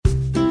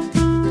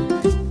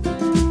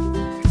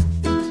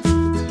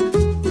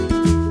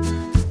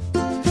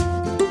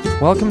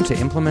Welcome to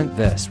Implement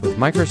This with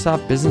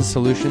Microsoft Business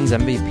Solutions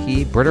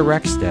MVP Britta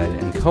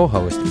Rekstead and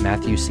co-host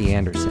Matthew C.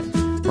 Anderson,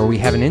 where we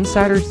have an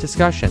insider's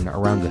discussion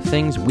around the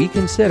things we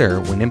consider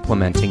when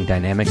implementing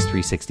Dynamics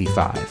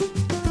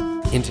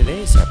 365. In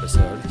today's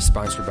episode,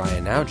 sponsored by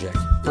Analogic,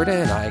 Britta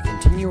and I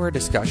continue our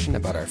discussion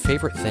about our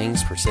favorite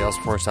things for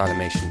Salesforce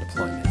automation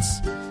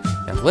deployments.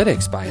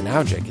 Analytics by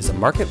Analogic is a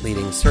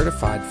market-leading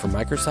certified for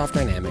Microsoft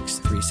Dynamics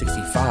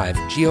 365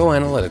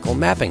 geoanalytical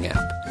mapping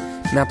app.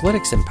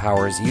 Maplytics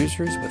empowers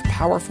users with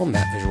powerful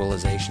map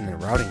visualization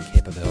and routing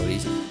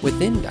capabilities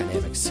within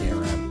Dynamics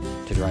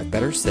CRM to drive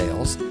better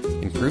sales,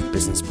 improve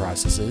business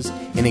processes,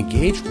 and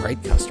engage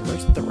right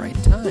customers at the right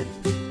time.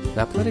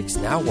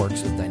 Maplytics now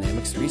works with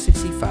Dynamics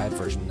 365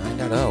 version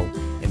 9.0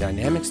 and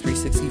Dynamics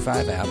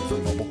 365 app for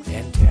mobile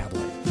and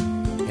tablet.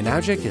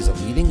 Analogic is a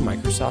leading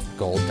Microsoft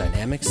Gold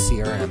Dynamics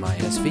CRM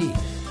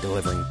ISV,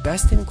 delivering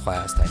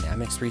best-in-class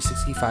Dynamics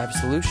 365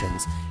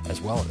 solutions, as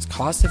well as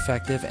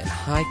cost-effective and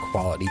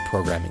high-quality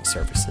programming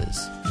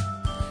services.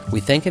 We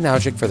thank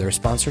Analogic for their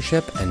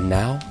sponsorship, and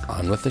now,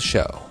 on with the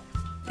show.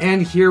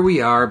 And here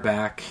we are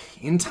back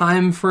in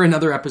time for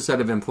another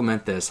episode of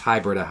Implement This. Hi,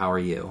 Britta, how are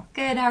you?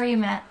 Good, how are you,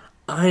 Matt?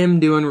 I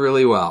am doing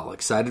really well.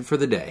 Excited for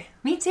the day.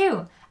 Me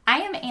too.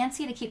 I am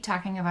antsy to keep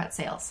talking about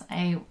sales.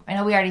 I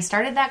know we already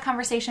started that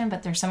conversation,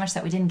 but there's so much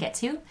that we didn't get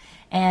to,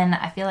 and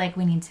I feel like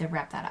we need to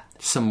wrap that up.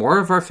 Some more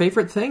of our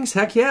favorite things?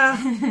 Heck yeah.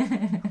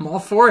 I'm all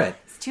for it.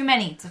 It's too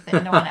many to fit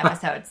into one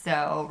episode,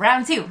 so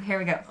round two, here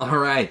we go. All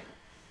right.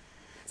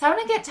 So I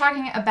want to get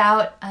talking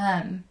about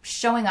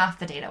showing off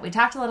the data. We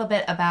talked a little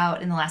bit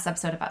about, in the last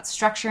episode, about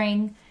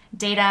structuring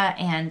data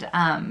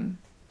and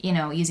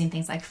using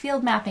things like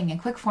field mapping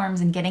and quick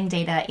forms and getting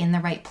data in the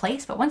right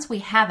place. But once we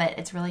have it,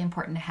 it's really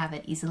important to have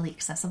it easily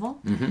accessible.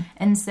 Mm-hmm.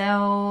 And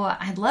so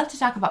I'd love to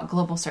talk about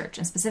global search,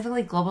 and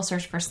specifically global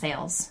search for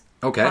sales.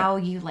 Okay. How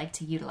you like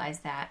to utilize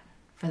that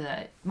for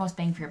the most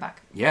bang for your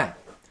buck. Yeah.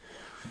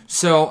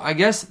 So I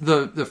guess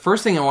the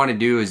first thing I want to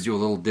do is do a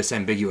little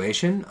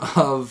disambiguation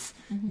of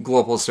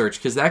global search,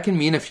 because that can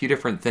mean a few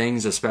different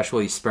things,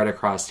 especially spread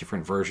across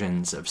different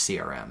versions of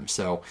CRM.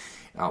 So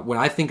when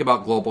I think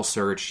about global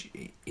search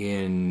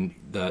in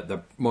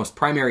the most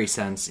primary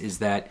sense is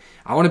that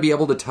I want to be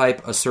able to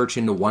type a search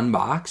into one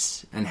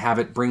box and have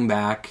it bring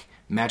back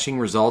matching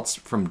results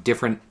from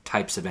different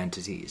types of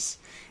entities.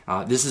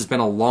 This has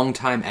been a long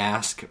time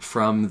ask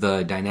from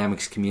the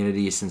Dynamics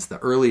community since the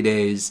early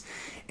days,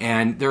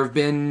 and there have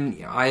been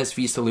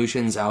ISV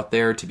solutions out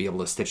there to be able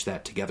to stitch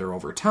that together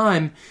over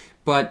time.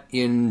 But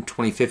in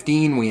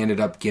 2015, we ended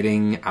up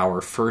getting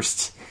our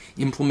first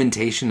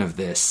implementation of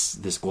this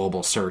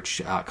global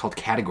search called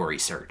category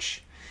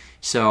search.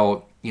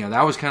 So,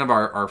 that was kind of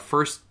our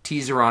first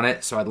teaser on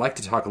it. So I'd like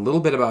to talk a little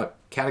bit about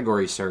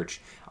category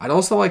search. I'd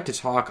also like to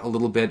talk a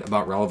little bit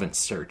about relevance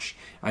search.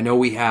 I know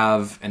we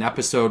have an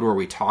episode where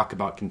we talk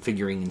about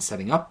configuring and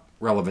setting up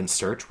relevance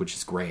search, which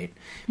is great.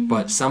 Mm-hmm.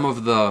 But some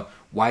of the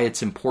why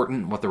it's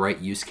important, what the right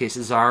use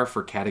cases are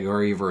for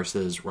category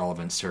versus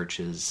relevance search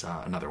is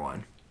another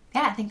one.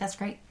 Yeah, I think that's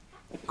great.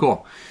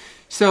 Cool.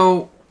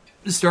 So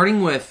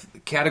starting with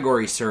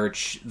category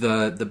search,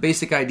 the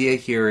basic idea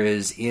here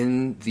is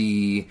in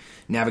the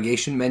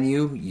navigation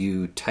menu,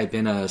 you type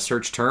in a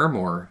search term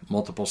or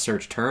multiple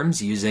search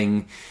terms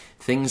using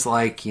things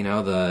like,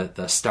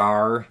 the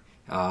star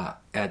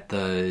at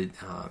the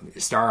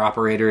star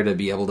operator to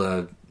be able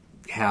to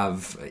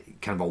have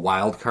kind of a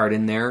wildcard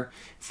in there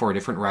for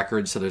different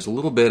records. So there's a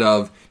little bit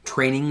of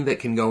training that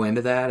can go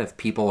into that if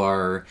people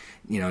are,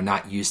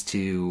 not used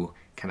to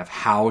kind of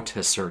how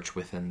to search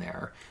within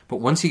there. But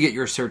once you get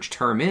your search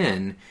term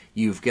in,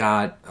 you've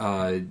got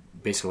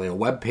basically a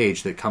web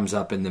page that comes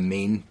up in the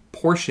main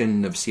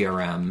portion of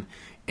CRM,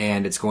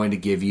 and it's going to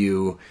give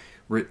you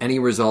any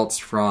results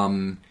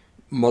from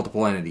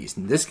multiple entities.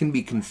 And this can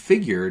be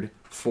configured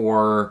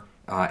for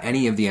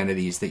any of the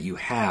entities that you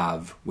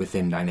have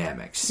within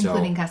Dynamics.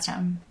 Including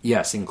custom.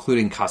 Yes,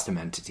 including custom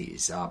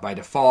entities. By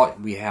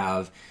default, we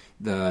have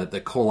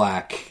the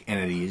COLAC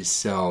entities,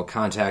 so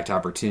contact,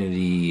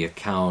 opportunity,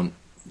 account,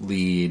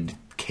 lead,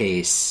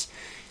 case,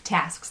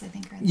 tasks, I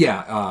think.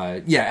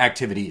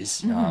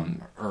 Activities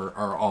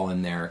are all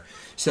in there.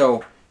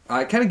 So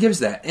it kind of gives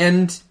that,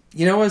 and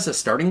as a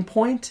starting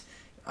point,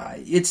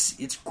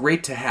 it's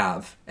great to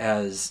have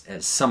as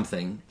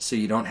something, so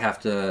you don't have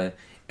to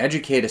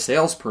educate a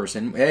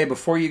salesperson. Hey,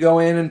 before you go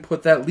in and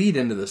put that lead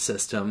into the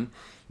system,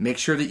 make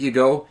sure that you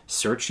go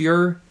search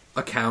your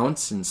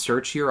accounts and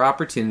search your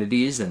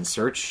opportunities and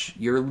search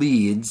your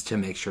leads to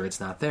make sure it's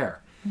not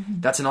there.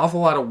 Mm-hmm. That's an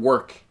awful lot of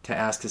work to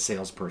ask a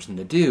salesperson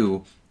to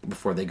do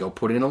before they go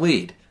put in a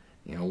lead.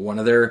 One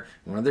of their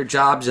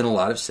jobs in a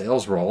lot of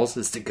sales roles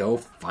is to go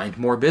find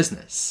more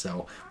business.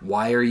 So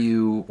why are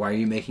you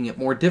making it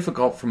more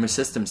difficult from a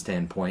system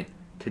standpoint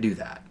to do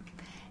that?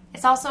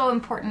 It's also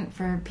important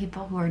for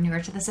people who are newer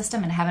to the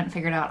system and haven't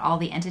figured out all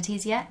the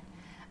entities yet.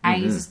 Mm-hmm. I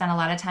used to spend a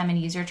lot of time in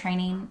user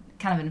training,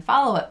 kind of in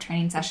follow-up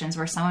training sessions,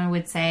 where someone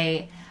would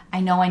say, I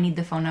know I need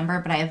the phone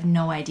number, but I have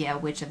no idea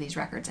which of these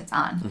records it's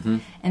on. Mm-hmm.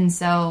 And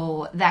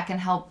so that can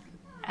help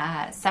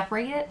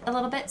separate it a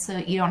little bit so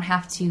you don't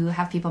have to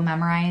have people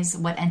memorize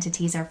what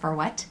entities are for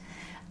what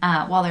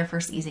while they're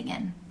first easing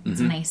in. It's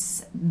a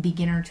nice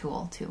beginner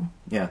tool too.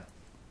 Yeah.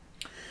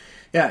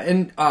 Yeah,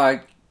 and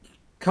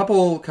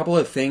couple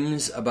of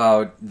things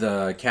about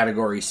the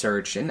category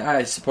search, and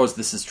I suppose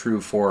this is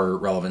true for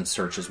relevance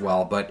search as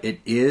well, but it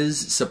is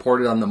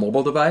supported on the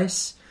mobile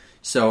device,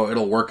 so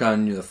it'll work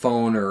on the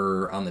phone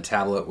or on the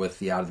tablet with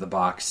the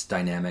out-of-the-box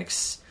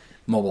Dynamics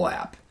mobile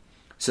app.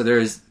 So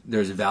there's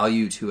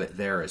value to it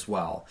there as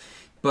well.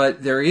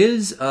 But there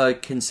is a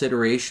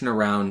consideration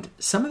around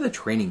some of the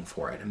training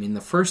for it. I mean,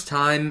 the first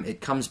time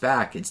it comes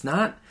back, it's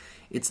not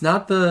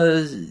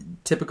the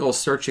typical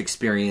search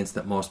experience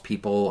that most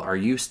people are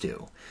used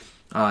to,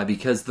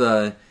 because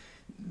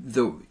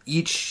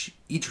each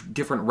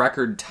different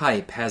record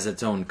type has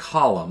its own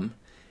column,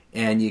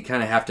 and you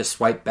kind of have to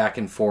swipe back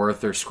and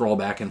forth or scroll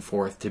back and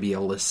forth to be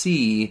able to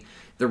see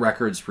the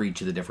records for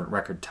each of the different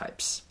record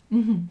types.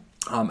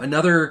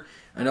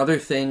 Another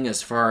thing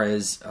as far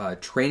as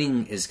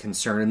training is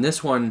concerned, and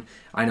this one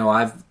I know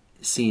I've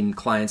seen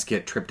clients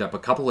get tripped up a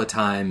couple of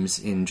times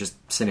in just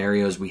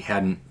scenarios we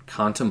hadn't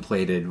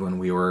contemplated when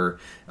we were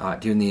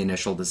doing the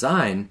initial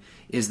design,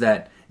 is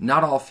that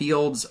not all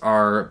fields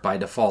are by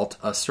default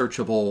a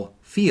searchable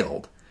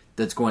field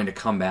that's going to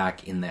come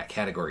back in that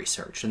category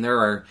search. And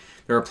there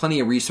are plenty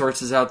of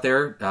resources out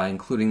there,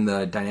 including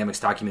the Dynamics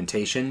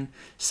documentation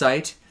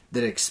site,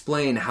 that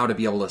explain how to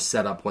be able to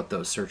set up what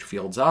those search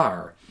fields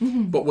are.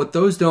 But what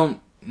those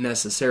don't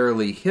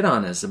necessarily hit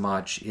on as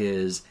much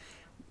is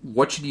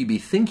what should you be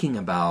thinking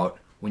about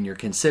when you're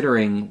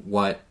considering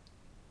what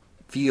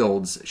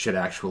fields should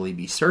actually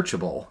be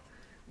searchable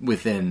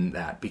within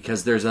that,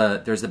 because there's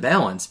a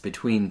balance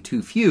between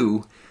too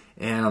few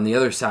and on the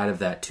other side of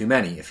that too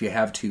many. If you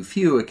have too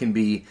few, it can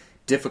be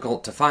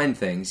difficult to find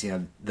things. You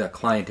know, the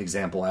client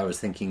example I was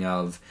thinking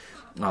of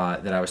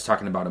that I was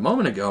talking about a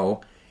moment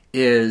ago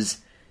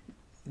is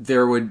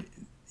there would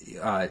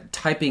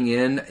typing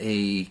in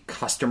a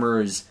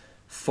customer's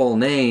full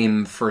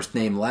name, first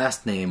name,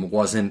 last name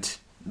wasn't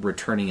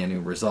returning any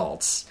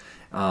results.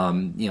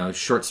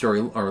 Short story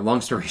or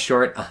long story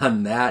short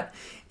on that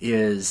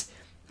is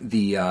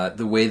the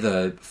way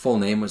the full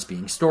name was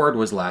being stored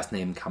was last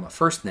name,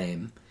 first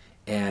name,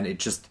 and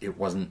it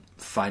wasn't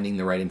finding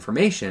the right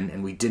information,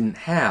 and we didn't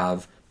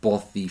have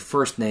both the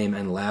first name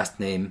and last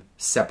name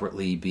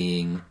separately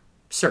being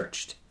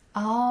searched.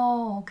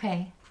 Oh,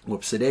 okay.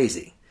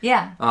 Whoops-a-daisy.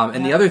 Yeah.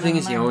 And the other thing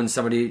is, when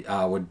somebody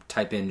would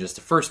type in just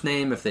a first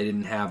name, if they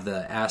didn't have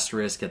the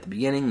asterisk at the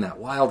beginning, that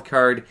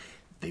wildcard,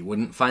 they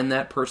wouldn't find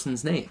that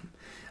person's name.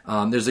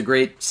 There's a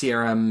great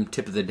CRM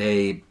tip of the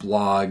day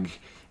blog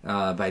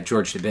by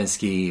George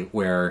Dubinsky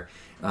where,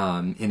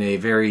 in a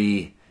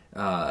very,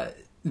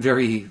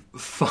 very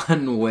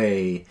fun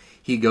way,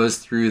 he goes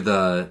through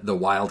the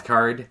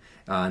wildcard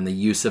and the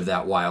use of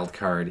that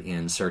wildcard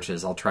in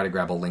searches. I'll try to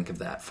grab a link of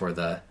that for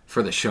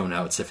the show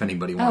notes if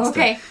anybody wants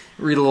to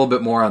read a little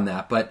bit more on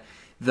that. But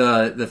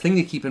the thing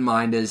to keep in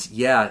mind is,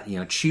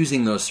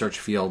 choosing those search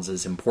fields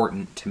is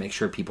important to make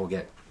sure people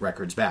get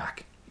records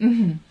back.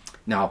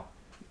 Now,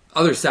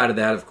 other side of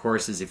that, of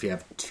course, is if you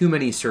have too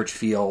many search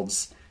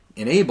fields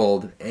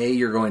enabled, A,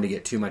 you're going to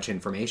get too much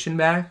information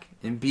back,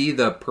 and B,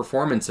 the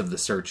performance of the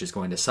search is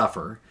going to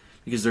suffer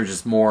because there's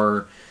just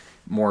more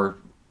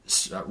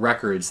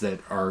records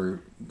that are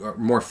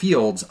more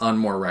fields on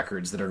more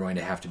records that are going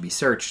to have to be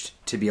searched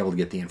to be able to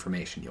get the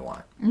information you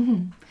want.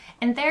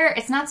 And there,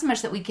 it's not so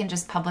much that we can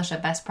just publish a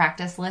best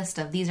practice list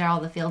of these are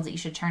all the fields that you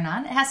should turn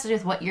on. It has to do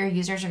with what your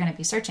users are going to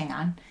be searching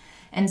on.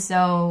 And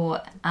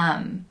so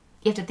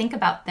you have to think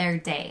about their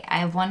day. I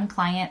have one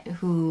client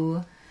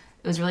who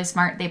was really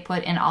smart. They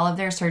put in all of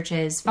their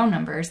searches phone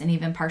numbers and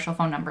even partial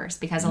phone numbers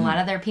because a lot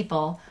of their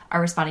people are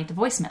responding to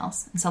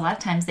voicemails. And so a lot of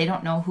times they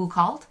don't know who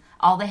called.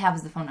 All they have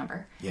is the phone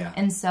number. Yeah.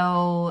 And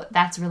so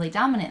that's really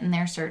dominant in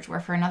their search, where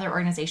for another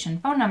organization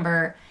phone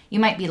number, you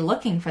might be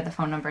looking for the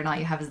phone number and all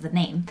you have is the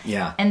name.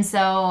 Yeah. And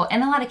so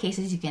in a lot of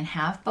cases, you can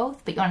have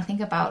both, but you want to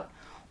think about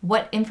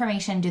what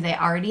information do they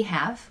already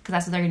have, because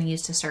that's what they're going to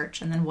use to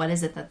search, and then what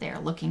is it that they're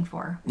looking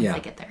for when they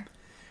get there.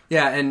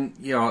 Yeah, and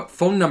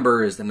phone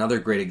number is another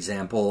great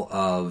example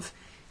of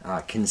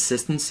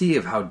consistency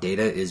of how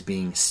data is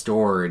being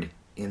stored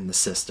in the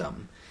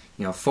system.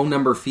 Phone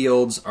number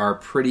fields are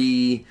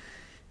pretty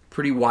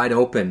wide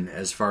open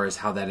as far as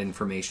how that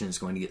information is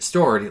going to get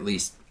stored, at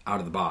least out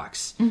of the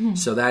box.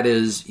 So that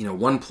is,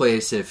 one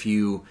place if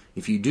you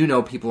do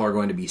know people are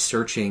going to be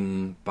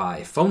searching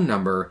by phone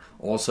number,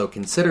 also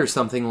consider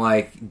something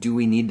like, do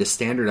we need to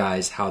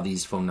standardize how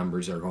these phone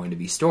numbers are going to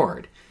be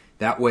stored?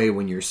 That way,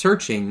 when you're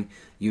searching,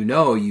 you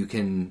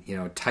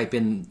can, type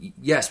in,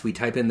 yes, we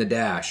type in the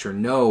dash, or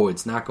no,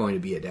 it's not going to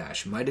be a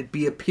dash. Might it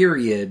be a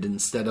period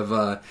instead of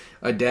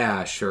a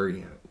dash, or,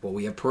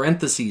 we have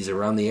parentheses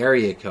around the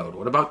area code.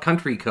 What about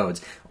country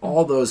codes?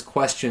 All those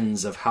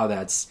questions of how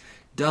that's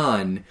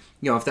done,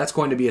 if that's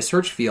going to be a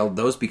search field,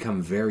 those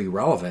become very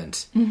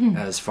relevant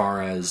as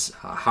far as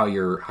how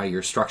you're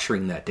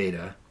structuring that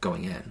data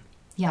going in.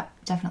 Yep,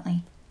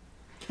 definitely.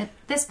 At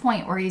this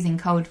point, we're using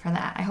code for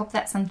that. I hope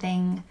that's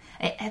something...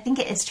 I think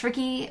it's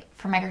tricky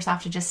for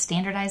Microsoft to just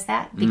standardize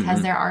that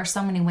because there are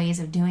so many ways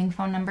of doing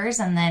phone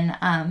numbers, and then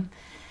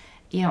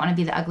you don't want to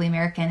be the ugly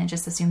American and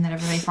just assume that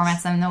everybody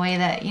formats them the way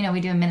that we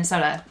do in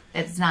Minnesota.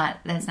 That's not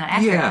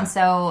accurate. Yeah. And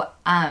so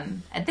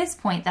at this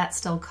point, that's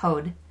still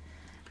code.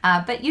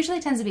 But usually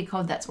it tends to be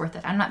code that's worth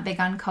it. I'm not big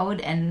on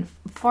code, and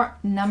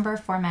number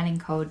formatting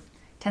code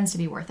tends to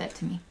be worth it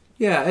to me.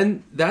 Yeah,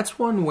 and that's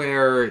one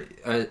where,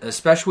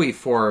 especially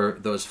for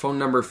those phone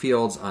number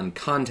fields on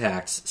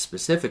contacts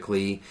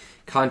specifically,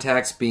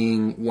 contacts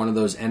being one of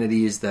those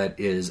entities that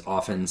is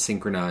often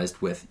synchronized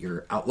with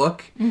your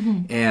Outlook,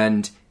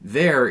 and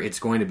there it's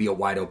going to be a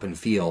wide open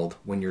field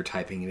when you're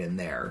typing it in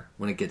there.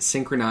 When it gets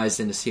synchronized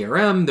into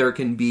CRM, there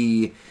can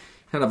be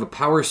kind of a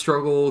power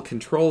struggle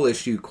control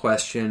issue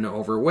question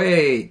over,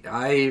 wait,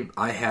 I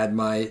had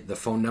the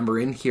phone number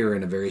in here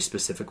in a very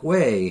specific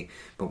way,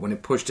 but when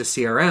it pushed to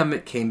CRM,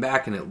 it came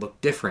back and it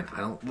looked different. I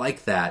don't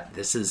like that.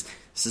 This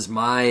is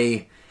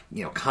my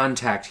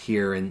contact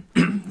here, and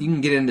you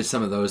can get into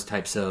some of those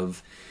types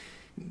of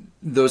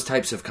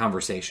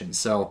conversations.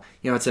 So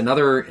it's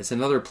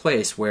another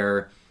place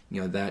where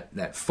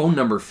that phone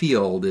number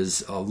field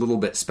is a little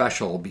bit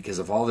special because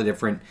of all the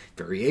different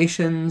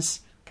variations,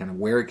 kind of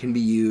where it can be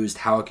used,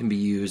 how it can be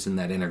used, and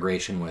that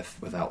integration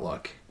with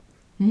Outlook.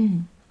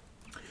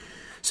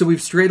 So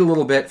we've strayed a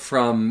little bit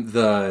from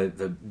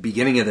the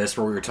beginning of this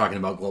where we were talking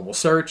about global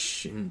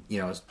search, and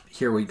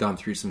here we've gone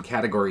through some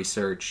category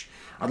search.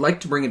 I'd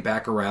like to bring it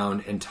back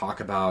around and talk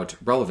about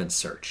relevance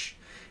search.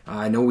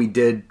 I know we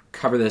did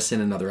cover this in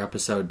another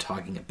episode,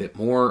 talking a bit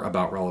more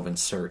about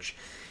relevance search.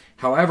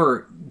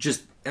 However,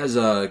 just as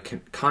a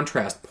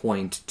contrast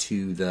point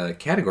to the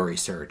category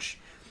search,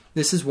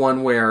 this is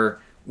one where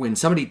when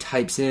somebody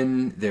types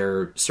in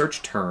their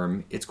search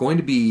term, it's going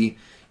to be,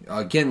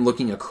 again,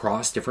 looking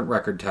across different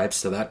record types,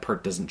 so that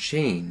part doesn't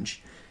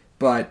change.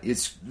 But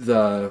it's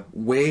the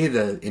way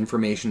the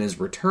information is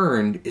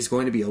returned is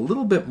going to be a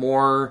little bit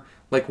more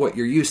like what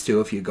you're used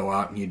to if you go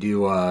out and you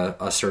do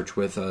a search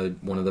with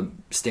one of the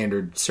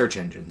standard search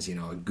engines,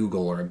 a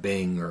Google or a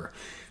Bing or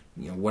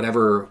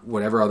whatever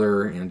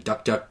other,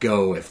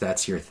 DuckDuckGo, if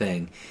that's your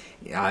thing.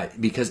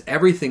 Because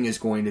everything is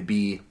going to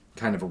be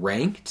kind of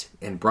ranked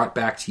and brought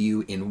back to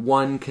you in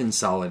one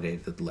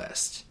consolidated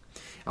list.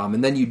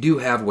 And then you do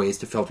have ways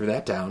to filter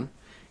that down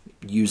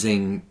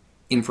using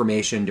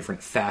information,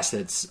 different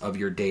facets of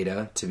your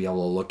data to be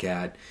able to look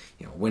at,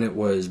 when it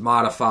was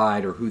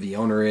modified or who the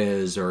owner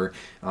is, or,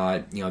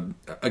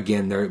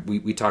 again,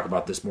 we talk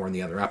about this more in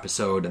the other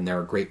episode, and there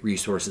are great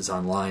resources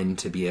online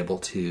to be able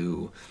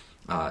to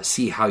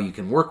see how you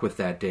can work with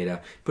that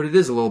data, but it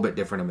is a little bit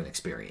different of an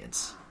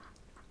experience.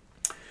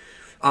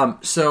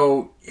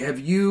 So have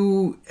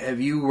you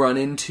run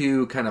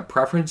into kind of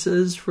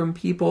preferences from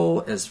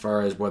people as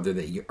far as whether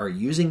they are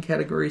using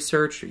category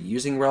search or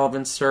using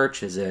relevance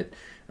search? Is it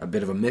a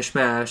bit of a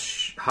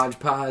mishmash,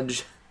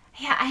 hodgepodge?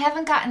 Yeah, I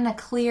haven't gotten a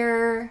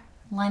clear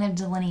line of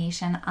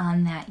delineation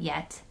on that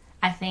yet.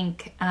 I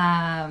think in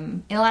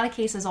a lot of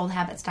cases, old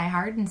habits die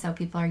hard, and so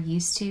people are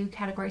used to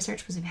category search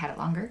because they've had it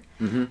longer.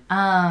 So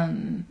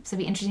it'd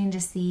be interesting to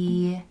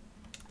see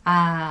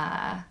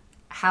how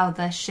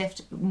the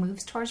shift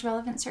moves towards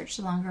relevant search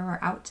the longer we're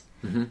out.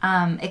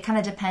 It kind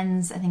of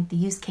depends. I think the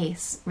use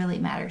case really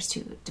matters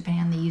too,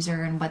 depending on the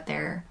user and what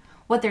they're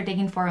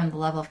digging for and the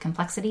level of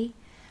complexity,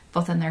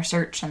 both in their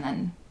search and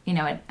then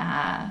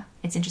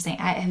it's interesting.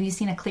 Have you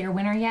seen a clear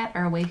winner yet,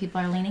 or a way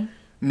people are leaning?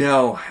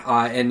 No,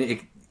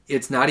 and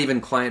it's not even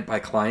client by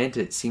client.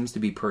 It seems to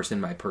be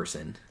person by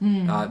person.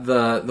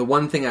 The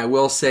one thing I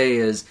will say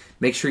is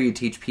make sure you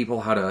teach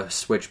people how to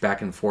switch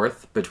back and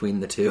forth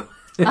between the two.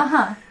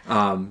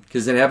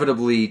 Because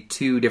inevitably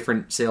two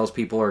different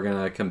salespeople are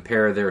going to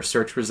compare their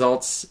search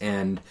results,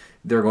 and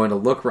they're going to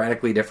look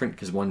radically different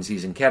because one's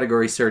using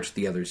category search,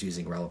 the other's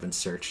using relevance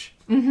search.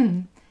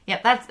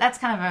 Yep, that's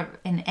kind of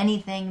in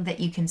anything that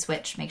you can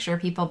switch. Make sure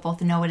people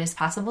both know it is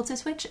possible to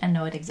switch and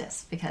know it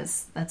exists,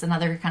 because that's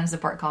another kind of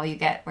support call you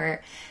get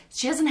where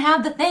she doesn't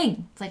have the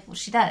thing. It's like, well,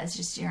 she does,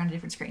 just you're on a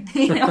different screen.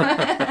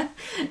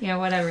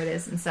 Whatever it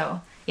is. And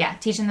so, yeah,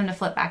 teaching them to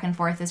flip back and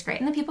forth is great.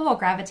 And then people will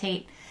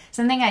gravitate.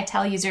 Something I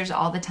tell users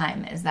all the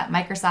time is that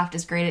Microsoft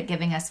is great at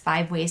giving us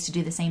 5 ways to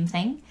do the same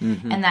thing,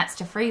 and that's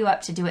to free you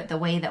up to do it the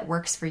way that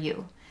works for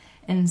you.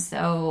 And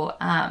so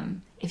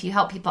if you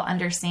help people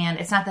understand,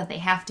 it's not that they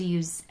have to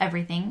use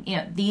everything.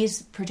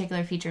 These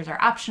particular features are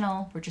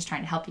optional. We're just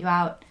trying to help you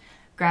out.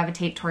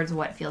 Gravitate towards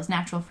what feels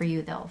natural for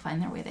you. They'll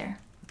find their way there.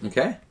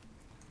 Okay,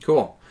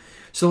 cool.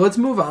 So let's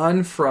move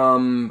on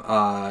from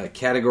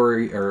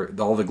category or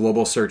all the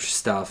global search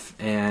stuff,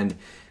 and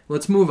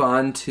let's move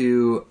on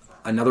to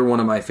another one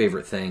of my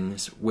favorite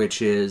things,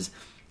 which is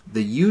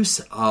the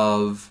use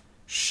of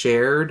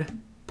shared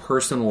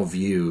personal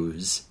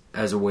views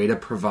as a way to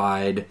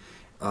provide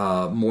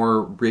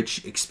more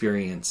rich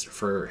experience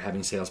for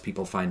having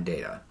salespeople find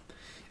data.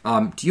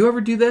 Do you ever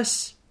do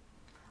this?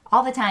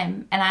 All the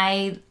time. And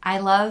I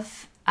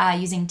love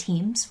using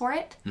Teams for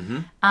it,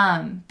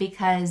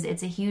 because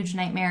it's a huge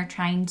nightmare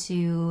trying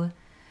to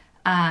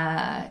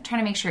trying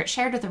to make sure it's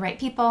shared with the right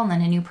people, and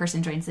then a new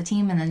person joins the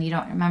team, and then you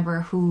don't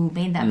remember who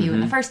made that view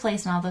in the first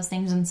place and all those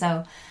things. And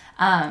so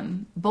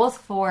both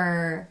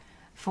for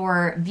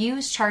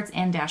views, charts,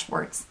 and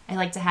dashboards, I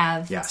like to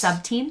have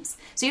sub-teams.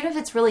 So even if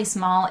it's really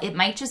small, it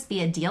might just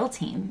be a deal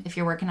team. If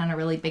you're working on a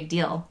really big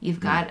deal, you've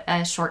got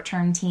a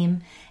short-term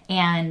team,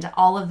 and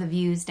all of the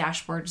views,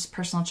 dashboards,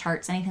 personal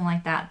charts, anything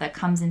like that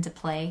comes into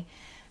play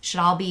should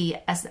all be,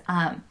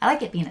 I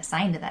like it being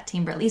assigned to that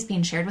team, but at least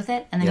being shared with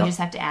it, and then you just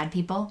have to add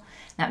people.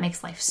 That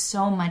makes life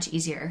so much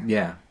easier.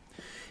 Yeah.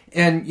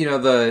 And,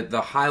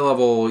 the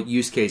high-level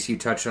use case you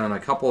touched on a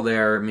couple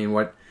there, I mean,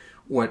 what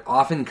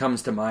often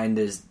comes to mind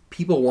is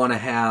people want to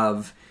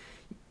have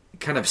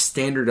kind of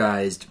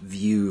standardized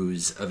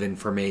views of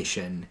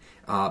information,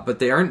 but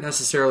they aren't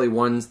necessarily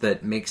ones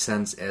that make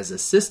sense as a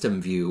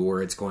system view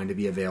where it's going to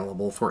be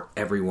available for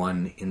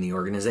everyone in the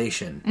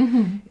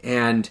organization.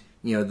 And,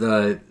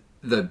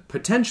 the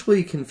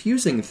potentially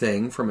confusing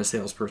thing from a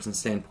salesperson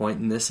standpoint,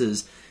 and this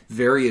is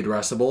very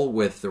addressable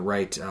with the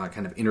right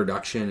kind of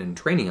introduction and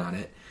training on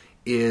it,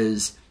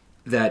 is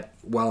that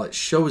while it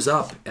shows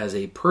up as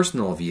a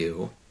personal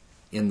view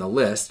in the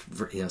list,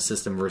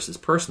 system versus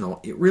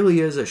personal, it really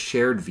is a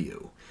shared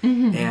view.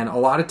 And a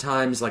lot of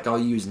times, like, I'll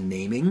use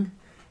naming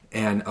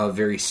and a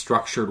very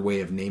structured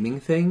way of naming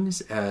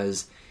things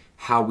as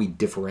how we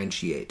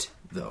differentiate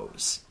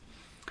those.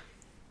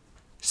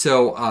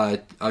 So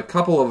a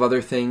couple of other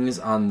things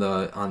on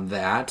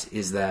that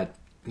is that,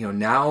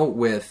 now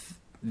with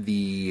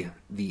the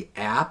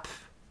app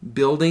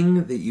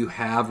building that you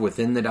have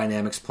within the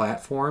Dynamics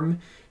platform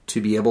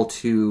to be able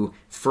to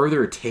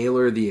further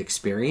tailor the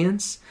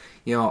experience,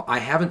 I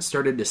haven't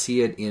started to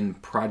see it in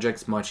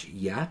projects much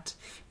yet,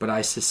 but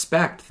I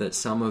suspect that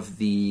some of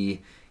the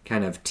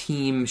kind of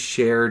team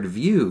shared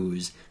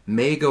views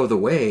may go the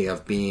way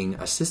of being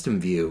a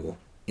system view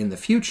in the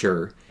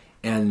future.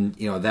 And,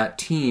 that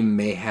team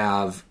may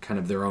have kind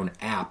of their own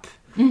app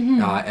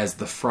as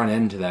the front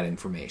end to that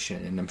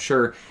information. And I'm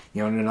sure,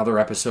 in another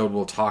episode,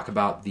 we'll talk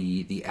about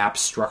the app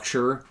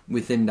structure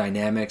within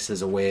Dynamics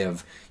as a way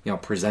of,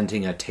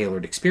 presenting a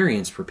tailored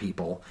experience for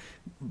people.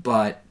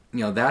 But,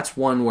 that's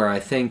one where I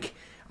think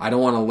I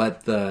don't want to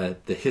let the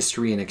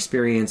history and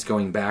experience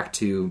going back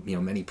to,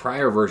 many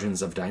prior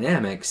versions of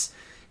Dynamics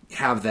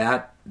have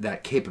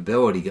that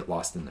capability get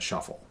lost in the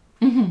shuffle.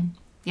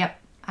 Yep.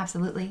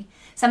 Absolutely.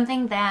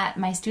 Something that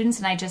my students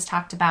and I just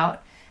talked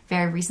about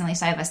very recently.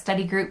 So I have a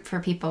study group for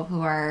people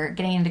who are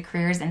getting into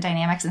careers in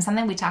Dynamics, and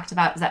something we talked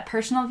about is that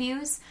personal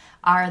views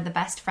are the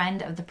best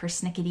friend of the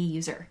persnickety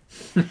user.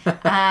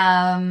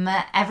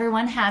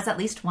 Everyone has at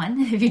least one.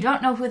 If you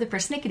don't know who the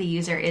persnickety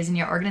user is in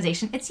your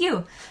organization, it's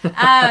you.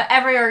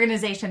 Every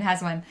organization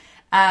has one.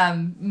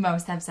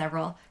 Most have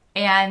several.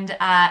 And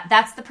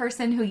that's the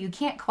person who you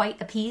can't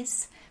quite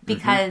appease,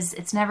 because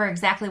it's never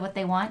exactly what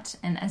they want.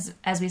 And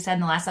as we said in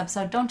the last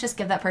episode, don't just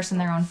give that person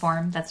their own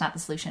form. That's not the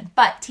solution.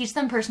 But teach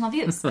them personal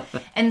views.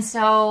 And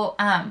so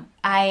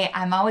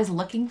I'm always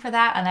looking for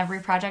that on every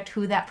project,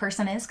 who that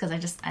person is,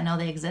 because I know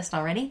they exist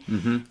already.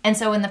 And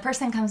so when the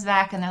person comes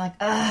back and they're like,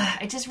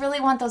 I just really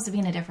want those to be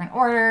in a different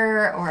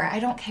order, or I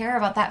don't care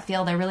about that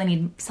field, I really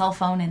need cell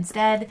phone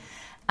instead,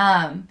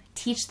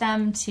 teach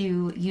them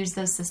to use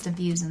those system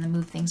views and then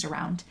move things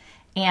around.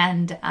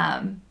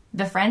 And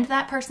befriend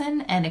that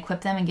person and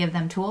equip them and give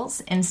them tools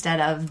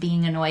instead of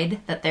being annoyed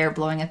that they're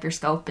blowing up your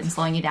scope and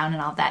slowing you down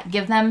and all that.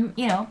 Give them,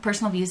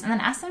 personal views, and then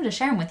ask them to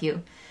share them with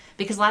you.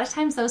 Because a lot of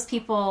times those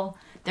people,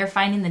 they're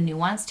finding the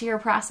nuance to your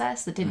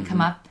process that didn't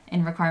come up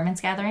in requirements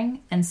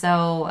gathering. And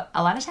so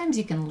a lot of times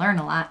you can learn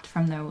a lot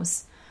from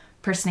those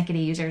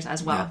persnickety users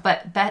as well.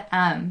 But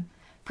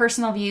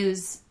personal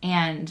views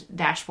and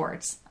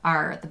dashboards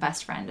are the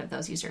best friend of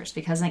those users,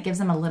 because it gives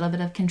them a little bit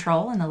of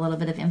control and a little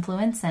bit of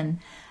influence, and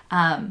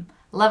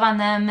love on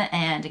them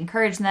and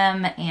encourage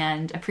them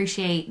and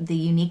appreciate the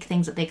unique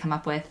things that they come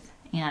up with.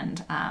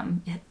 And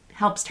it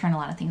helps turn a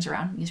lot of things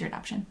around, user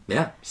adoption.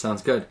 Yeah,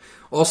 sounds good.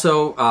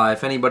 Also,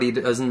 if anybody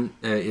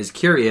is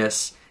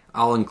curious,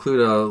 I'll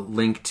include a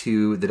link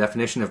to the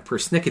definition of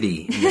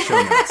persnickety in the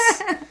show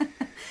notes.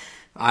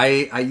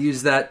 I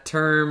use that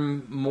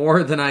term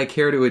more than I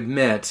care to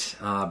admit,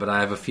 but I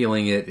have a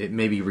feeling it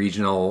may be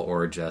regional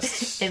or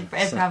just... it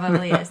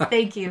probably is.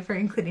 Thank you for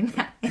including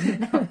that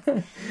in the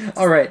notes.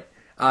 All right.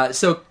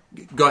 So,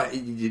 go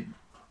ahead.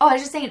 I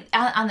was just saying,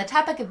 on the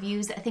topic of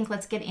views, I think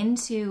let's get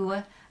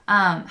into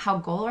how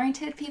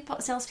goal-oriented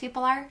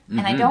salespeople are.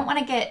 And I don't want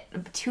to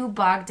get too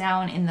bogged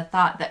down in the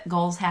thought that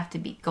goals have to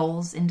be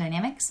goals in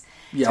Dynamics.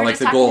 Yeah, so like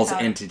the goals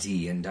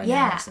entity in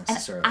Dynamics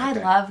necessarily. I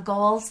love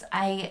goals.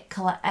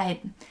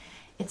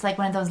 It's like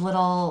one of those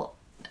little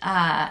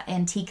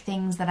antique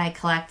things that I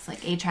collect,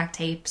 like 8-track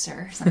tapes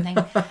or something.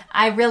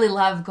 I really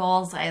love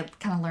goals. I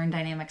kind of learned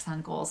Dynamics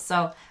on goals.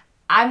 So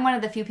I'm one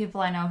of the few people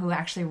I know who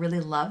actually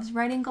really loves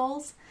writing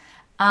goals.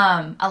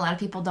 A lot of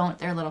people don't.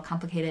 They're a little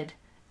complicated.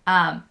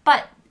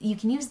 But you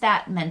can use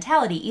that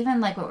mentality, even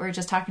like what we were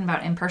just talking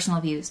about in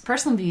personal views.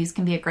 Personal views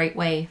can be a great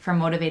way for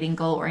motivating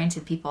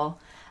goal-oriented people.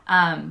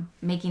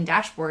 making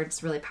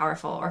dashboards really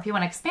powerful. Or if you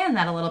want to expand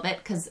that a little bit,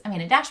 because, I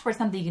mean, a dashboard is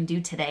something you can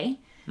do today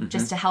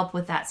just to help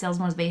with that sales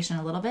motivation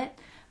a little bit.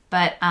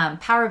 But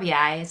Power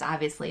BI is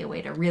obviously a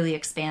way to really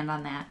expand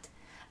on that.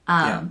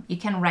 You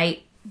can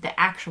write the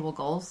actual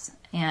goals,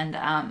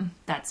 and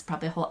that's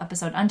probably a whole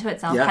episode unto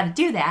itself, how to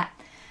do that.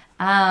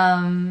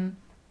 I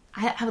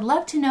would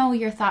love to know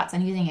your thoughts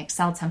on using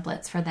Excel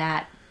templates for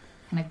that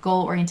kind of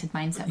goal-oriented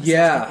mindset with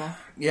salespeople.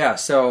 Yeah.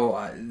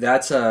 So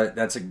that's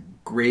a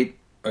great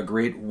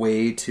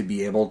way to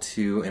be able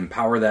to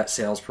empower that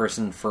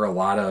salesperson for a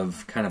lot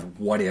of kind of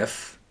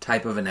what-if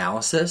type of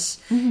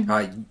analysis.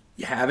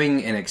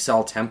 Having an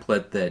Excel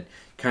template that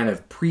kind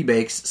of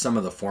pre-bakes some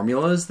of the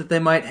formulas that they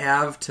might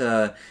have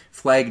to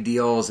flag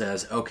deals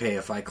as, okay,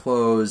 if I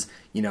close,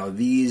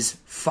 these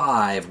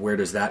 5, where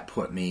does that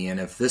put me? And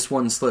if this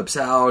one slips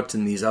out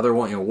and these other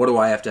one, what do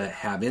I have to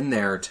have in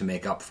there to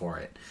make up for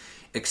it?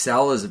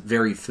 Excel is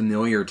very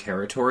familiar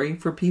territory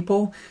for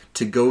people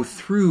to go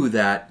through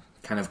that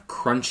kind of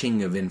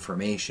crunching of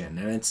information.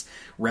 And it's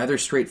rather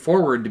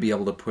straightforward to be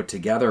able to put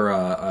together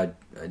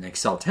an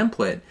Excel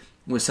template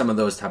with some of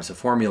those types of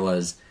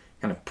formulas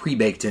kind of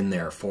pre-baked in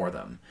there for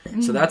them.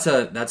 So that's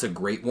a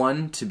great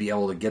one to be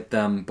able to get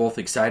them both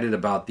excited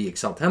about the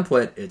Excel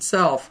template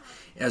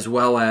itself, as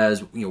well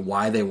as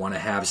why they want to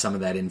have some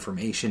of that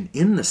information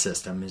in the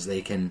system, as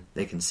they can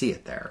see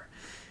it there.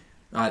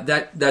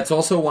 That's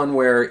also one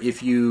where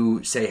if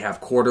you say have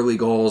quarterly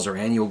goals or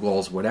annual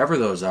goals, whatever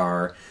those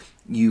are,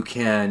 you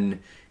can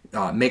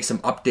make some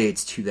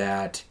updates to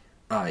that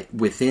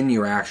within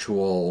your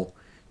actual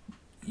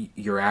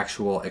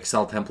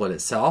Excel template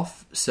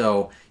itself.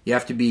 So you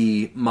have to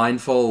be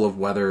mindful of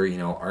whether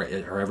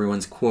are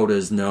everyone's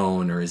quotas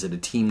known, or is it a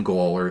team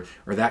goal, or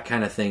that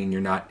kind of thing, and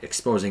you're not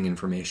exposing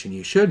information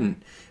you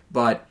shouldn't.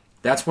 But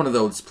that's one of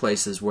those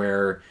places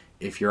where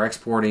if you're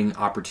exporting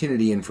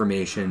opportunity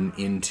information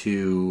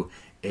into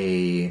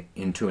an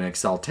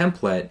Excel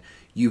template,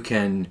 you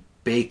can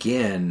bake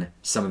in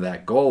some of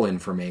that goal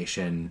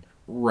information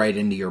right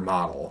into your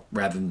model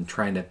rather than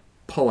trying to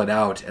pull it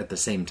out at the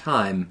same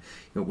time,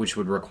 which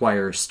would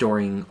require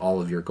storing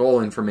all of your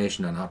goal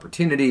information on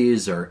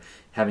opportunities or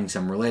having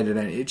some related.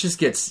 It just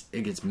gets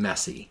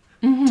messy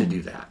to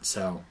do that.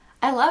 So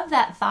I love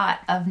that thought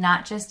of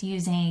not just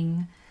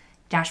using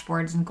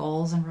dashboards and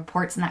goals and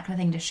reports and that kind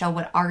of thing to show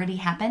what already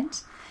happened,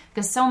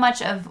 because so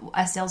much of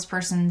a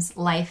salesperson's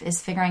life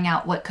is figuring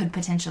out what could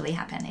potentially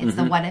happen. It's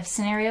the what if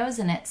scenarios,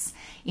 and it's,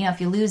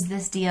 if you lose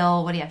this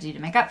deal, what do you have to do to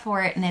make up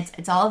for it? And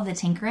it's all of the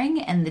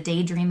tinkering and the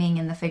daydreaming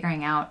and the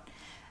figuring out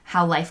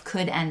how life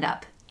could end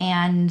up.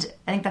 And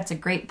I think that's a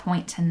great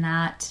point to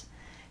not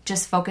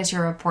just focus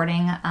your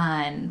reporting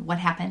on what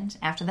happened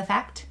after the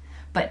fact,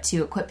 but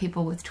to equip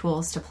people with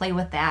tools to play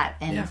with that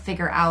and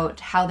figure out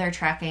how they're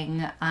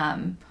tracking,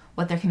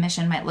 what their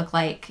commission might look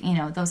like,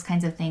 those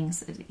kinds of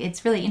things.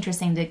 It's really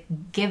interesting to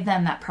give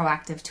them that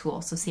proactive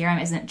tool. So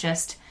CRM isn't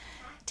just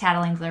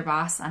tattling to their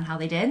boss on how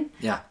they did,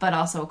 but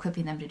also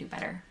equipping them to do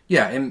better.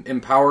 Yeah,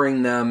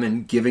 empowering them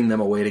and giving them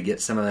a way to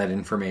get some of that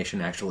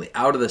information actually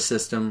out of the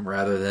system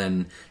rather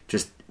than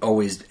just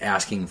always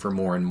asking for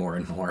more and more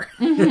and more.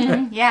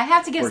 Yeah, I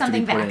have to give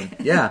something back.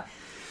 Yeah.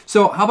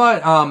 So how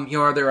about,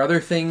 are there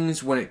other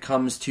things when it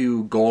comes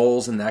to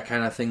goals and that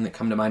kind of thing that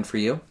come to mind for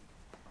you?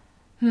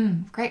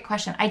 Great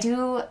question. I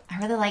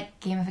really like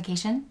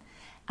gamification,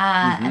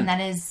 and that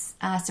is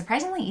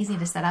surprisingly easy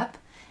to set up.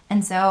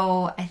 And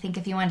so I think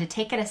if you wanted to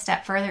take it a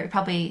step further,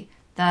 probably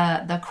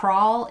the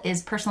crawl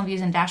is personal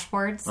views and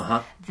dashboards.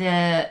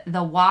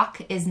 The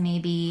walk is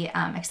maybe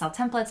Excel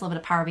templates, a little bit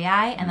of Power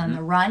BI, and then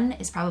the run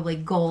is probably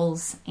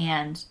goals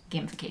and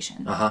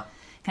gamification.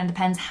 Kind of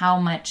depends how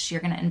much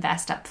you're going to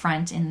invest up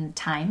front in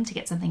time to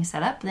get something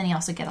set up, but then you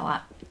also get a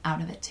lot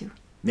out of it too.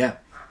 Yeah.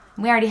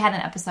 We already had an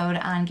episode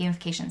on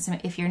gamification, so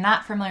if you're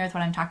not familiar with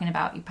what I'm talking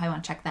about, you probably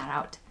want to check that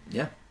out.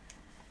 Yeah.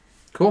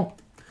 Cool.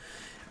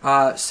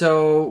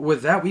 So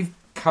with that, we've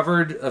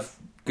covered a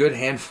good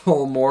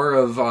handful more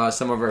of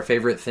some of our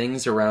favorite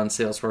things around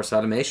Salesforce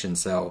automation.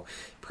 So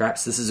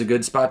perhaps this is a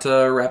good spot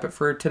to wrap it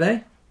for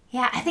today.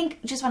 Yeah, I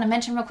think just want to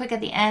mention real quick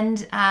at the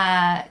end,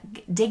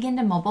 dig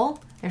into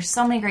mobile. There's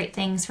so many great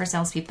things for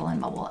salespeople in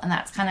mobile, and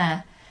that's kind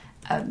of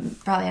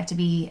probably have to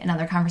be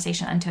another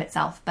conversation unto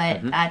itself.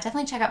 But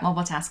definitely check out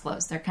mobile task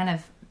flows. They're kind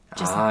of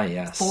just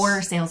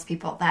for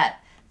salespeople.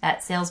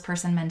 That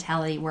salesperson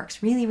mentality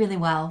works really, really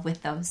well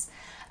with those.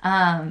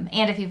 And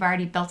if you've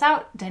already built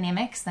out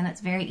Dynamics, then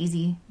it's very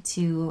easy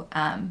to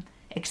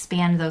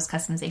expand those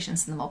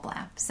customizations in the mobile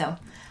app. So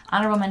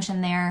honorable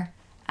mention there.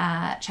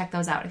 Check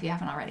those out if you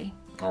haven't already.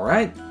 All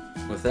right.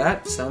 With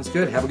that, sounds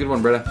good. Have a good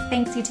one, Britta.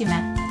 Thanks, you too,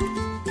 Matt.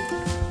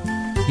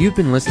 You've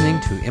been listening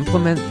to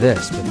Implement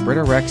This with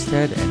Britta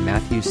Rekstead and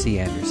Matthew C.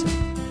 Anderson.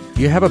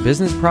 Do you have a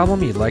business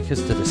problem you'd like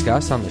us to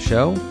discuss on the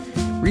show?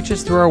 Reach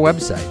us through our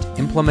website,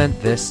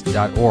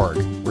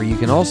 implementthis.org, where you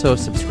can also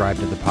subscribe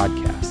to the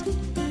podcast.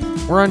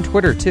 We're on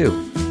Twitter,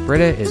 too.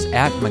 Britta is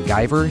at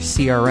MacGyver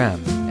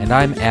CRM, and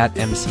I'm at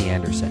MC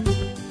Anderson.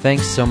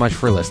 Thanks so much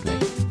for listening.